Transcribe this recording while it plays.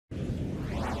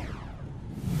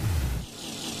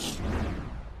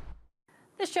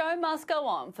The show must go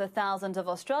on for thousands of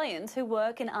Australians who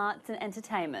work in arts and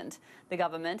entertainment. The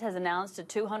government has announced a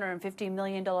 $250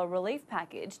 million relief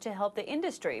package to help the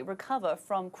industry recover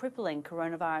from crippling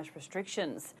coronavirus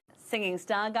restrictions. Singing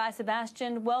star Guy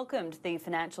Sebastian welcomed the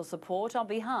financial support on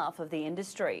behalf of the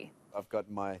industry. I've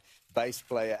got my bass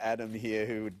player Adam here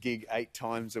who would gig 8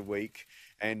 times a week,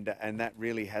 and that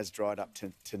really has dried up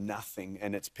to nothing.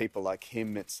 And it's people like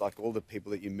him, it's like all the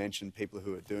people that you mentioned, people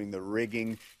who are doing the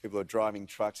rigging, people who are driving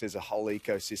trucks. There's a whole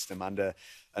ecosystem under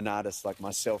an artist like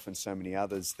myself and so many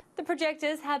others. The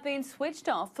projectors have been switched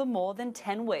off for more than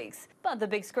 10 weeks, but the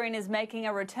big screen is making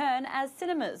a return as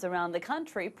cinemas around the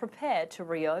country prepare to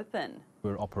reopen.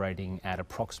 We're operating at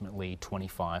approximately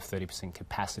 25-30%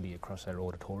 capacity across our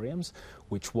auditoriums,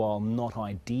 which, while not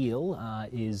ideal,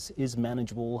 is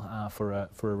manageable for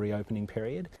a reopening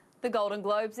period. The Golden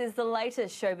Globes is the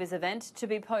latest showbiz event to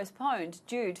be postponed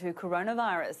due to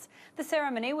coronavirus. The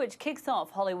ceremony, which kicks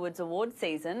off Hollywood's award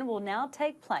season, will now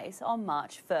take place on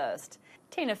March 1st.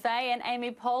 Tina Fey and Amy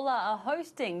Poehler are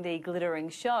hosting the glittering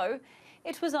show.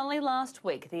 It was only last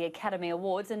week the Academy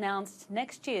Awards announced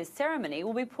next year's ceremony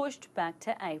will be pushed back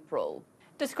to April.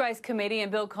 Disgraced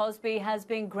comedian Bill Cosby has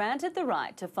been granted the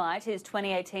right to fight his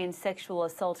 2018 sexual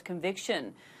assault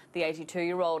conviction. The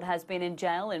 82-year-old has been in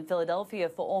jail in Philadelphia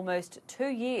for almost 2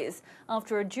 years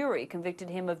after a jury convicted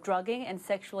him of drugging and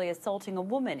sexually assaulting a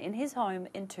woman in his home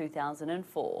in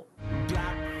 2004.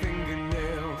 Black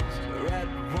fingernails,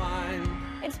 red wine.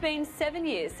 It's been 7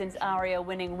 years since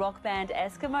ARIA-winning rock band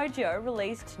Eskimo Joe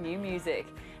released new music.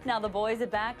 Now the boys are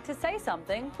back to say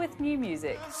something with new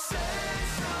music.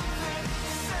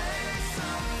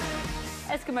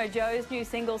 Eskimo Joe's new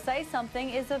single, Say Something,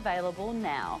 is available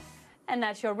now. And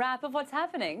that's your wrap of what's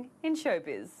happening in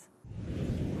showbiz.